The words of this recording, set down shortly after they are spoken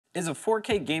Is a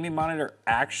 4K gaming monitor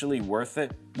actually worth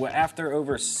it? Well, after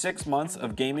over 6 months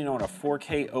of gaming on a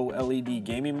 4K OLED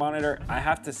gaming monitor, I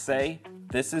have to say,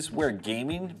 this is where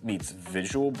gaming meets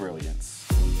visual brilliance.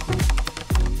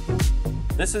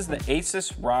 This is the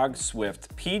Asus ROG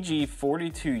Swift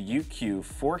PG42UQ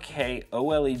 4K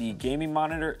OLED gaming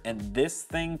monitor, and this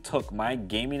thing took my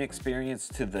gaming experience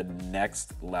to the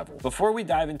next level. Before we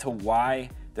dive into why,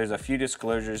 there's a few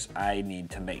disclosures I need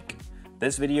to make.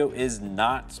 This video is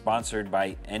not sponsored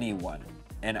by anyone,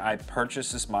 and I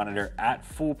purchased this monitor at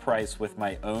full price with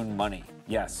my own money.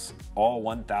 Yes, all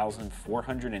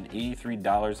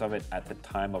 $1,483 of it at the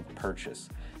time of purchase.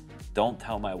 Don't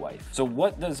tell my wife. So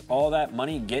what does all that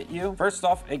money get you? First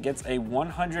off, it gets a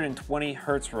 120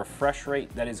 Hz refresh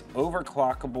rate that is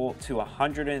overclockable to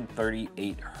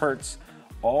 138 Hz,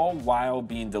 all while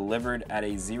being delivered at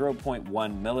a 0.1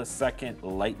 millisecond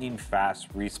lightning fast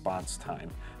response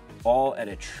time, all at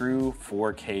a true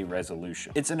 4K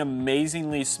resolution. It's an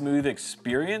amazingly smooth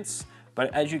experience,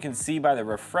 but as you can see by the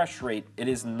refresh rate, it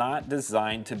is not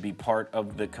designed to be part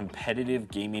of the competitive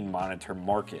gaming monitor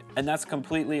market, and that's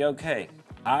completely okay.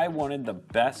 I wanted the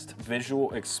best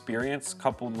visual experience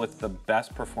coupled with the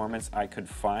best performance I could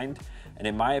find, and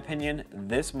in my opinion,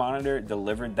 this monitor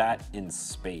delivered that in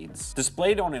spades.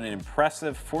 Displayed on an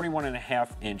impressive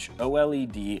 41.5-inch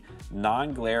OLED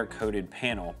non-glare coated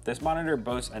panel, this monitor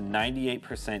boasts a 98%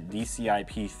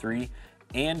 DCI-P3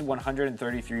 and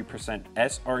 133%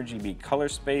 sRGB color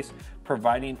space,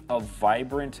 providing a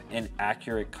vibrant and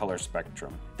accurate color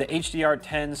spectrum. The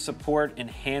HDR10 support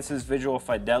enhances visual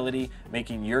fidelity,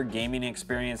 making your gaming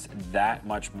experience that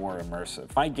much more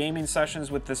immersive. My gaming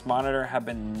sessions with this monitor have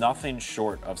been nothing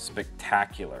short of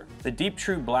spectacular. The deep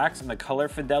true blacks and the color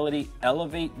fidelity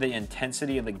elevate the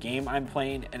intensity of the game I'm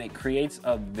playing, and it creates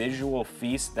a visual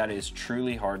feast that is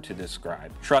truly hard to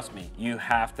describe. Trust me, you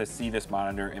have to see this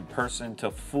monitor in person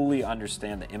to fully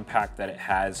understand the impact that it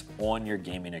has on your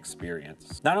gaming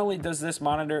experience. Not only does this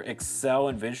monitor excel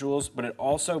in visuals, but it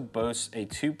also boasts a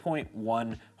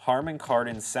 2.1 Harman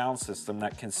Kardon sound system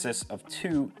that consists of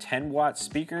two 10-watt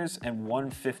speakers and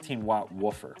one 15-watt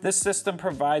woofer. This system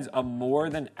provides a more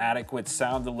than adequate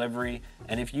sound delivery,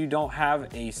 and if you don't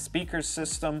have a speaker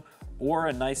system or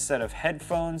a nice set of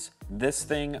headphones, this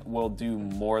thing will do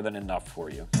more than enough for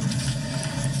you.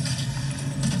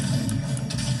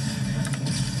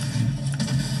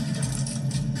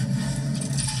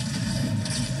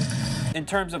 In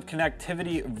terms of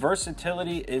connectivity,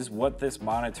 versatility is what this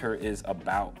monitor is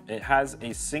about. It has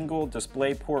a single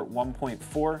DisplayPort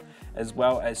 1.4 as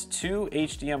well as two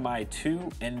HDMI 2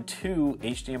 and two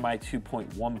HDMI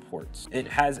 2.1 ports. It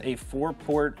has a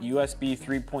 4-port USB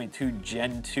 3.2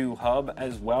 Gen 2 hub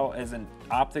as well as an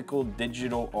optical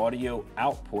digital audio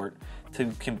out port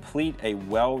to complete a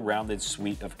well-rounded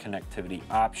suite of connectivity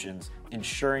options,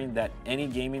 ensuring that any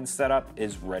gaming setup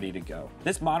is ready to go.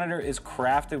 This monitor is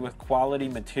crafted with quality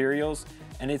materials,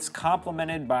 and it's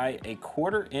complemented by a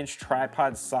 1/4-inch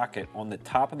tripod socket on the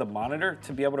top of the monitor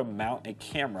to be able to mount a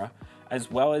camera, as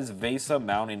well as VESA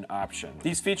mounting option.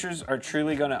 These features are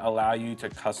truly going to allow you to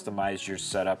customize your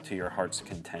setup to your heart's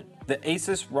content. The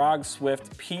Asus ROG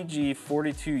Swift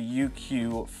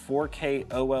PG42UQ 4K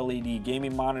OLED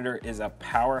gaming monitor is a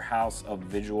powerhouse of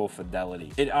visual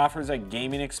fidelity. It offers a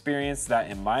gaming experience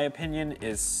that, in my opinion,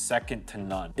 is second to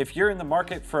none. If you're in the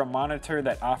market for a monitor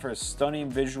that offers stunning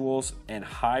visuals and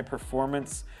high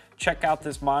performance, check out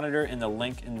this monitor in the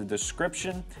link in the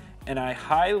description. And I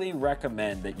highly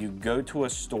recommend that you go to a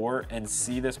store and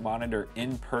see this monitor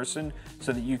in person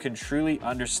so that you can truly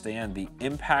understand the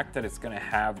impact that it's going to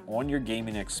have on your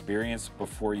gaming experience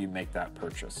before you make that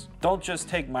purchase. Don't just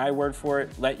take my word for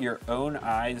it, let your own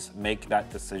eyes make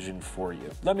that decision for you.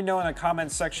 Let me know in the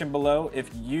comments section below if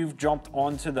you've jumped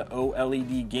onto the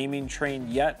OLED gaming train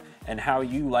yet and how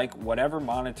you like whatever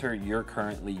monitor you're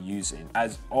currently using.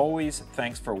 As always,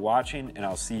 thanks for watching, and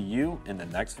I'll see you in the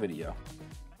next video.